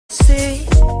music.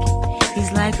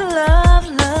 He's like love,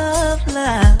 love,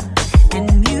 love,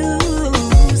 and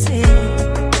music.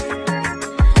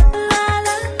 La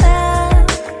la la,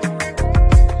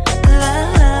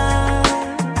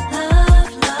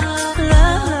 love, love,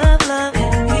 love, love, love,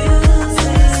 and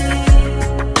music.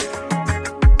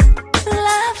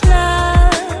 Love,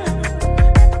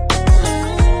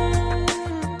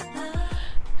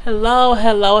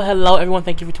 love. Hello, everyone.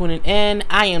 Thank you for tuning in.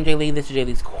 I am Jay Lee. This is Jay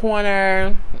Lee's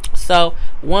Corner. So,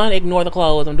 ignore the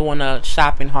clothes. I'm doing a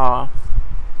shopping haul,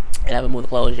 and I haven't moved the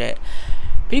clothes yet.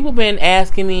 People been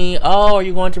asking me, oh, are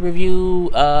you going to review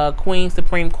Queen's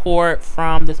Supreme Court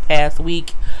from this past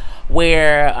week,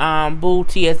 where Boo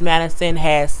T.S. Madison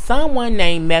has someone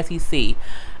named MessieCc.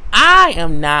 I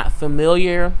am not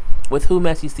familiar with who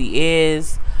MessieCc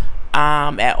is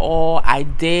at all. I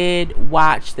did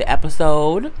watch the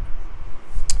episode.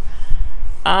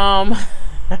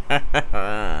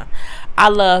 I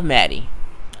love Maddie.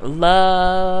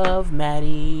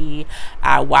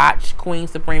 I watch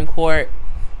Queen's Supreme Court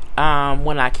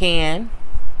when I can,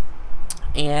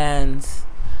 and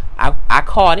I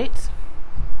caught it.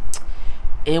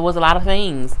 It was a lot of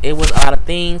things.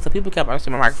 So people kept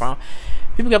asking my microphone.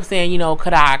 People kept saying,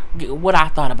 what I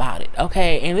thought about it.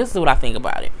 Okay, and this is what I think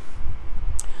about it.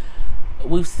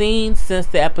 We've seen since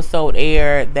the episode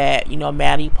aired that,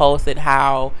 Maddie posted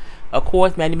how, of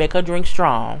course, Maddie make her drink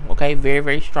strong. Okay, very,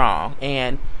 very strong.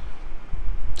 And,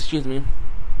 she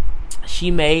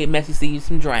made MessieCc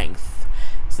some drinks.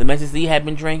 So MessieCc had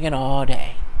been drinking all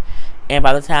day. And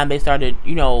by the time they started,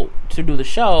 to do the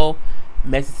show,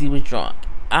 MessieCc was drunk.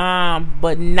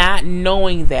 But not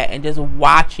knowing that and just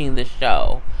watching the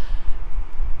show,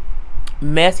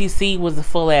 MessieCc was a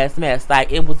full ass mess.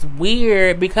 Like, it was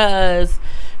weird because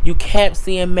you kept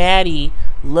seeing Maddie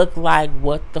look like,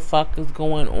 what the fuck is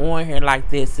going on here?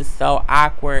 Like, this is so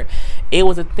awkward. It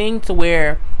was a thing to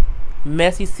where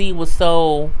MessieCc was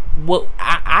so, what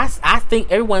I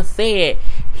think everyone said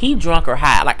he drunk or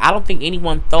high. Like, I don't think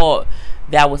anyone thought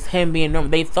that was him being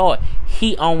normal. They thought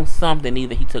he owned something.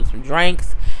 Either he took some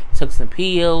drinks, took some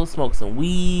pills, smoked some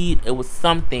weed. It was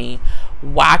something.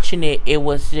 Watching it, it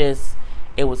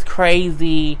was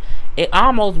crazy. It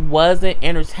almost wasn't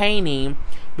entertaining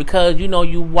because,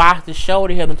 you watch the show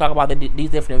to hear them talk about these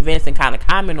different events and kind of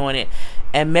comment on it.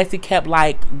 And Messi kept,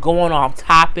 going off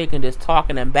topic and just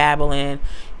talking and babbling,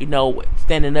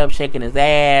 standing up, shaking his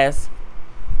ass.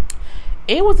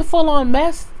 It was a full-on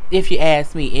mess, if you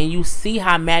ask me. And you see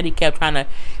how Maddie kept trying to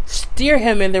steer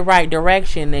him in the right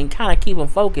direction and kind of keep him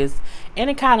focused. And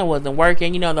it kind of wasn't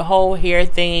working. The whole hair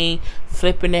thing,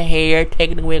 flipping the hair,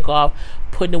 taking the wig off,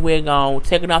 putting the wig on,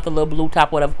 taking off the little blue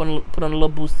top, whatever, put on a little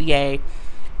bustier.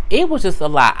 It was just a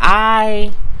lot.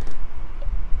 I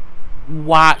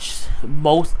watched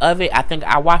most of it. I think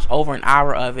I watched over an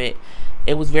hour of it.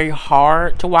 It was very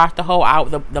hard to watch the whole hour,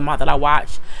 the amount that I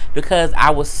watched, because I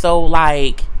was so,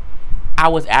 I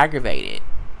was aggravated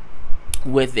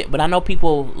with it. But I know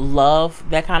people love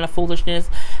that kind of foolishness.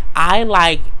 I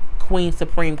like Queen's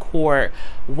Supreme Court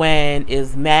when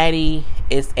is Maddie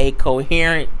is a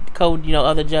coherent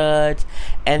other judge,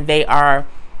 and they are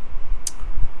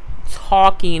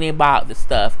talking about the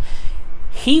stuff.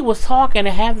 He was talking, and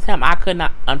half the time I could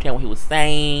not understand what he was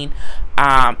saying.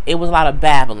 It was a lot of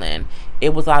babbling.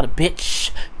 It was a lot of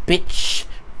bitch. It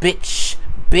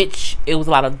was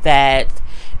a lot of that.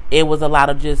 It was a lot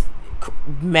of just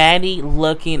Maddie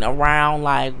looking around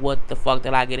like, what the fuck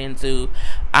did I get into?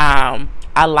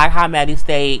 I like how Maddie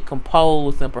stayed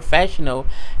composed and professional,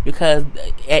 because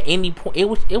at any point it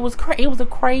was a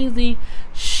crazy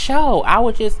show. I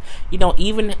was just,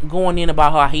 even going in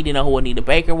about how he didn't know who Anita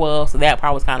Baker was, so that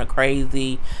part was kind of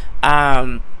crazy.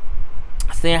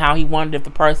 Saying how he wondered if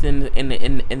the person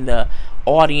in the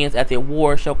audience at the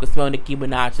award show could smell Nicki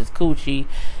Minaj's coochie.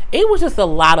 It was just a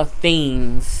lot of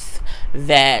things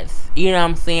that,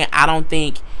 I don't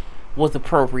think was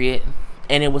appropriate,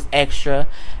 and it was extra.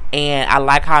 And I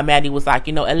like how Maddie was like,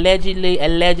 allegedly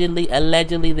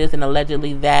this and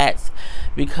allegedly that,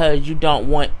 because you don't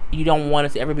want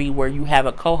it to ever be where you have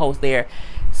a co-host there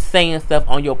saying stuff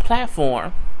on your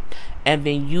platform and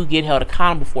then you get held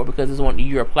accountable for it because it's on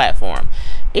your platform.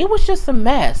 It was just a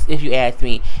mess, if you ask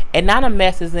me. And not a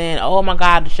mess as in, oh my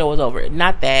God, the show is over.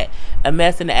 Not that. A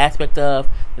mess in the aspect of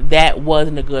that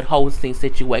wasn't a good hosting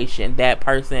situation. That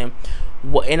person,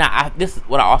 and this is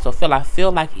what I also feel. I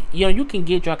feel like, you can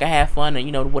get drunk and have fun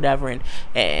and, whatever,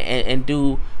 and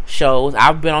do shows.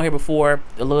 I've been on here before,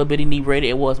 a little bit inebriated.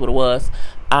 It was what it was.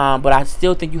 But I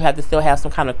still think you have to still have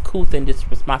some kind of couth and just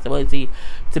responsibility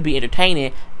to be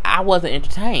entertaining. I wasn't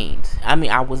entertained. I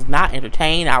mean, I was not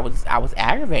entertained. I was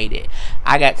aggravated.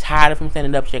 I got tired of him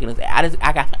standing up shaking his ass.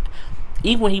 I got,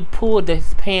 even when he pulled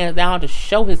his pants down to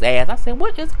show his ass, I said,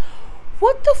 what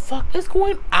the fuck is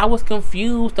going on? I was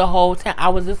confused the whole time. I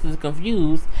was just as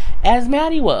confused as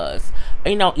Maddie was.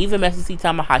 You know, even MessieCc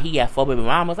talking about how he had 4 baby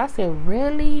mamas. I said,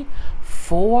 really?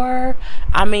 4?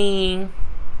 I mean,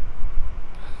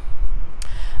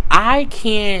 I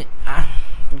can't,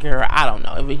 girl, I don't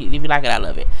know. If you like it, I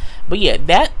love it. But yeah,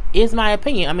 that is my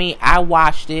opinion. I mean, I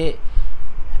watched it.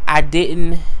 I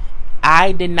did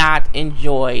not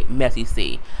enjoy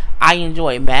MessieCc. I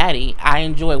enjoy Maddie. I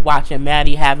enjoy watching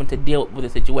Maddie having to deal with the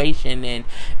situation, and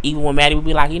even when Maddie would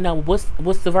be like, you know, what's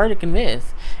the verdict in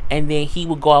this? And then he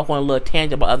would go off on a little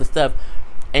tangent about other stuff,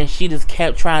 and she just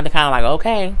kept trying to kind of like,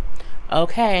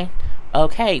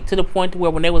 okay, to the point to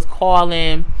where when they was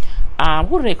calling,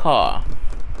 who do they call?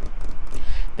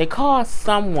 They called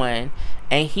someone,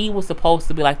 and he was supposed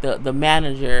to be like the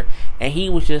manager, and he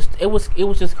was just, it was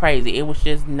just crazy. It was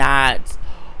just not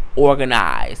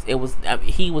organized. It was,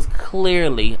 he was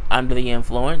clearly under the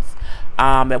influence.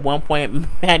 At one point,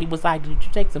 Maddie was like, did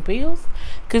you take some pills?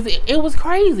 Because it was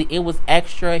crazy. It was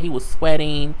extra. He was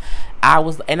sweating.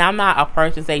 And I'm not a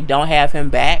person to say don't have him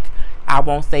back. I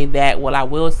won't say that. What I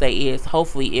will say is,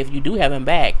 hopefully, if you do have him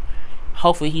back,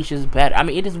 hopefully he's just better. I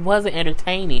mean, it just wasn't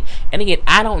entertaining. And again,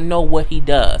 I don't know what he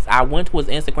does. I went to his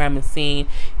Instagram and seen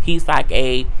he's like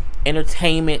a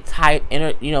entertainment type,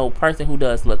 person who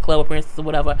does little club appearances or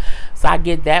whatever. So I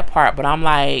get that part, but I'm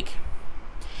like,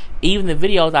 even the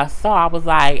videos I saw, I was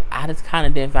like, I just kind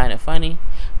of didn't find it funny.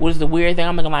 Which is the weird thing.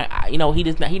 I'm looking like,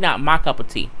 he not my cup of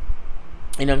tea.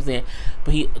 You know what I'm saying?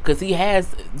 But because he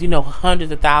has,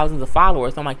 hundreds of thousands of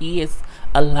followers. So I'm like, he is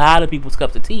a lot of people's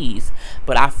cups of teas.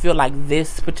 But I feel like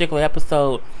this particular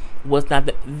episode was not.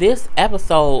 This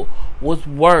episode was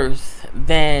worse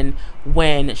than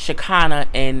when Shekinah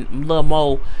and Lil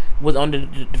Mo was on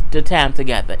the time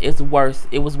together. It's worse.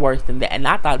 It was worse than that. And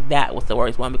I thought that was the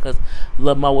worst one because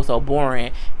Lil Mo was so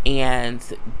boring and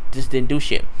just didn't do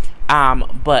shit.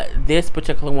 But this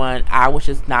particular one, I was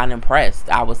just not impressed.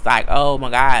 I was like, oh my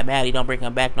God, Maddie, don't bring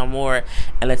him back no more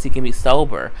unless he can be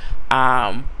sober.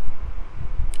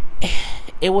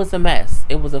 It was a mess.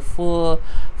 It was a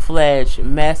full-fledged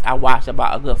mess. I watched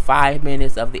about a good 5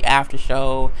 minutes of the after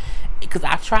show because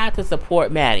I tried to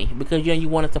support Maddie because you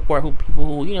want to support people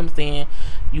who you know what I'm saying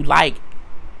you like.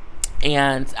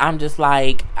 And I'm just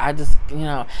like,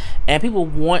 and people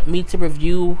want me to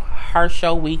review her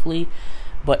show weekly.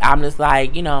 But I'm just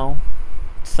like,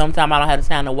 sometimes I don't have the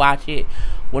time to watch it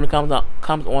when it comes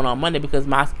on Monday because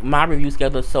my review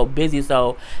schedule is so busy.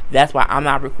 So that's why I'm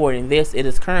not recording this. It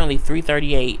is currently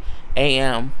 3:38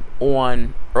 a.m.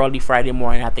 on early Friday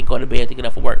morning. I have to go to bed to get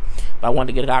up for work. But I wanted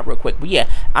to get it out real quick. But yeah,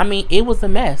 I mean, it was a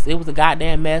mess. It was a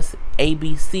goddamn mess. A,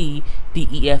 B, C, D,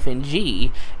 E, F, and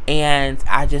G. And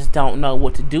I just don't know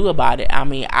what to do about it. I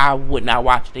mean, I would not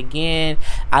watch it again.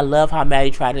 I love how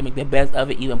Maddie tried to make the best of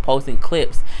it, even posting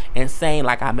clips and saying,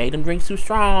 like, I made him drink too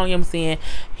strong. You know what I'm saying?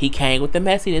 He came with the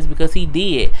messiness because he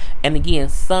did. And again,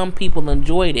 some people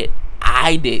enjoyed it.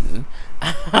 I didn't.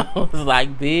 I was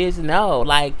like, bitch, no.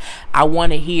 Like, I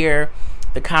want to hear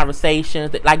the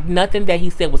conversations. Like, nothing that he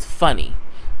said was funny.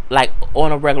 Like,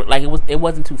 on a regular, like, it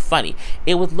wasn't too funny.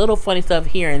 It was little funny stuff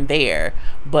here and there.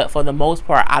 But for the most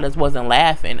part, I just wasn't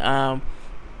laughing. And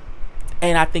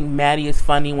I think Maddie is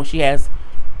funny when she has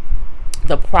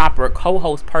the proper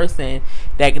co-host person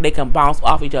that they can bounce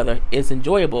off each other. It's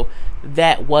enjoyable.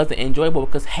 That wasn't enjoyable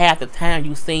because half the time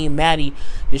you seen Maddie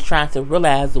just trying to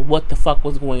realize what the fuck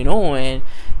was going on,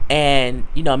 and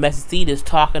MessieCc just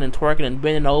talking and twerking and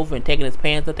bending over and taking his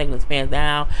pants up, taking his pants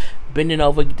down, bending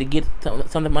over to get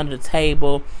something under the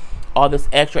table, all this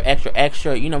extra,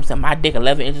 you know what I'm saying, my dick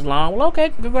 11 inches long. Well, okay,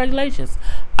 congratulations.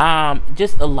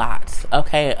 Just a lot.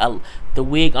 Okay, the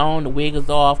wig on, the wig is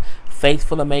off, face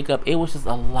full of makeup. It was just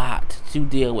a lot to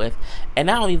deal with. And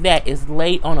not only that, it's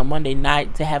late on a Monday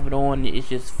night to have it on. It's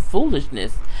just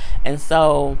foolishness. And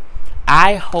so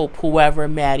I hope whoever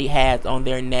Maddie has on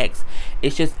there next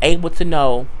is just able to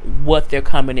know what they're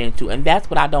coming into. And that's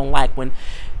what I don't like, when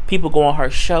people go on her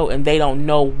show and they don't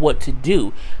know what to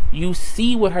do. You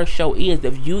see what her show is.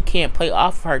 If you can't play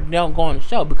off of her, don't go on the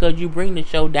show, because you bring the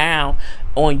show down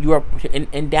on your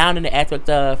and down in the aspect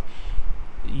of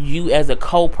you as a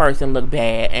co-person look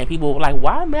bad, and people were like,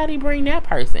 why Maddie bring that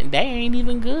person? They ain't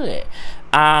even good.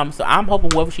 So I'm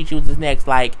hoping whoever she chooses next,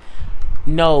 like,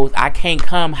 knows I can't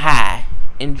come high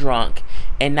and drunk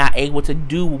and not able to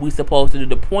do what we supposed to do.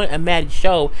 The point of Maddie's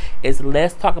show is,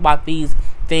 let's talk about these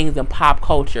things in pop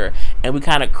culture and we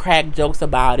kind of crack jokes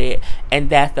about it, and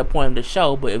that's the point of the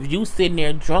show. But if you sitting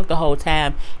there drunk the whole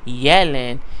time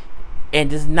yelling and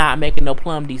just not making no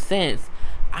plumb sense,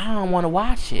 I don't want to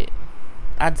watch it.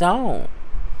 I don't.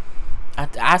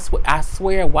 I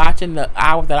swear watching the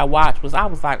hour that I watched I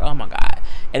was like, oh my God.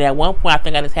 And at one point I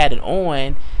think I just had it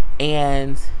on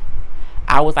and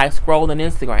I was like scrolling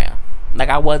Instagram. Like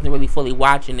I wasn't really fully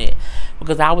watching it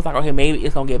because I was like, okay, maybe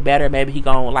it's gonna get better. Maybe he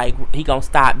gonna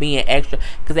stop being extra.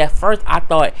 Because at first I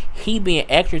thought he being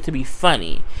extra to be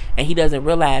funny, and he doesn't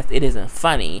realize it isn't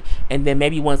funny. And then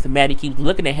maybe once Maddie keeps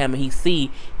looking at him and he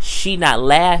see she not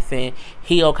laughing,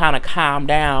 he'll kind of calm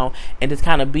down and just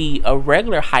kind of be a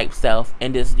regular hype self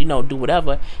and just do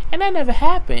whatever. And that never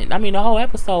happened. I mean, the whole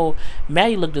episode,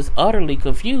 Maddie looked just utterly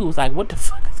confused, like what the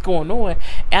fuck is going on.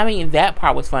 I mean, that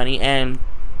part was funny, and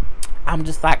I'm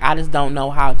just like, I just don't know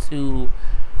how to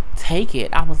take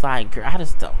it. I was like, girl, I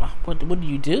just don't. What do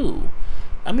you do?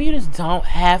 I mean, you just don't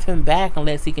have him back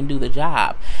unless he can do the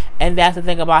job. And that's the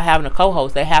thing about having a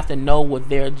co-host. They have to know what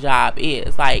their job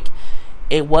is. Like,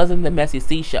 it wasn't the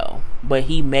MessieCc show, but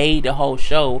he made the whole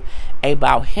show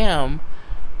about him.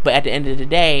 But at the end of the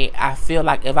day, I feel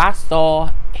like if I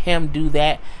saw him do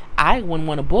that, I wouldn't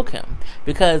want to book him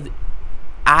because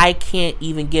I can't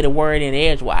even get a word in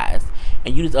edgewise.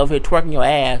 And you just over here twerking your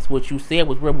ass, which you said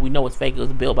was real, but we know it's fake. It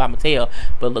was built by Mattel,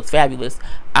 but it looks fabulous.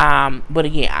 But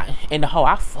again, in the whole,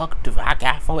 I fucked them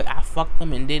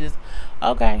and did this.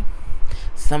 Okay.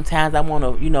 Sometimes I want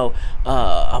to,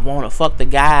 I want to fuck the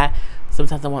guy.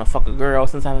 Sometimes I want to fuck a girl.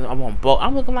 Sometimes I want both.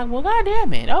 I'm looking like, well,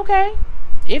 goddamn it. Okay.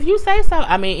 If you say so.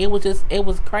 I mean, it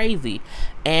was crazy.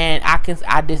 And I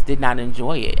just did not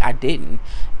enjoy it. I didn't.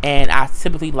 And I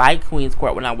typically like Queen's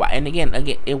Court when I watch. And again,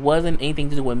 it wasn't anything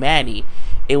to do with Maddie.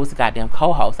 It was a goddamn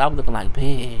co-host. I was looking like,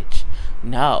 bitch,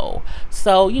 no.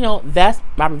 So, that's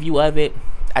my review of it.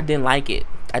 I didn't like it.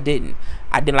 I didn't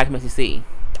like MessieCc.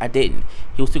 I didn't.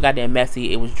 He was too goddamn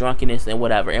messy. It was drunkenness and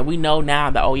whatever. And we know now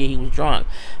that, oh yeah, he was drunk.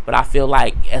 But I feel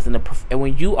like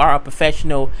when you are a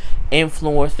professional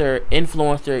influencer,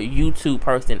 YouTube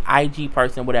person, IG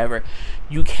person, whatever,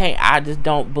 you can't. I just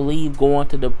don't believe going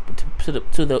to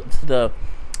the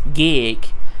gig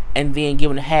and then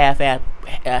giving a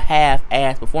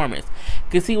half-ass performance.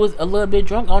 Because he was a little bit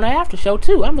drunk on the after show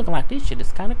too. I'm looking like, this shit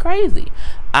is kind of crazy.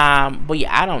 But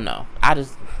yeah, I don't know.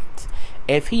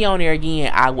 If he on there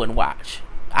again, I wouldn't watch.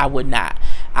 I would not.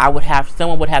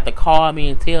 Someone would have to call me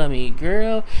and tell me,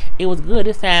 girl, it was good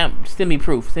this time. Send me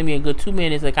proof. Send me a good 2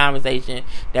 minutes of conversation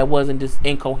that wasn't just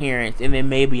incoherence, and then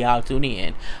maybe I'll tune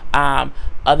in.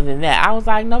 Other than that, I was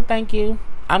like, no, thank you.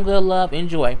 I'm good, love,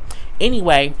 enjoy.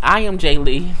 Anyway, I am Jay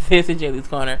Lee. This is Jay Lee's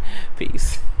Corner.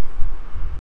 Peace.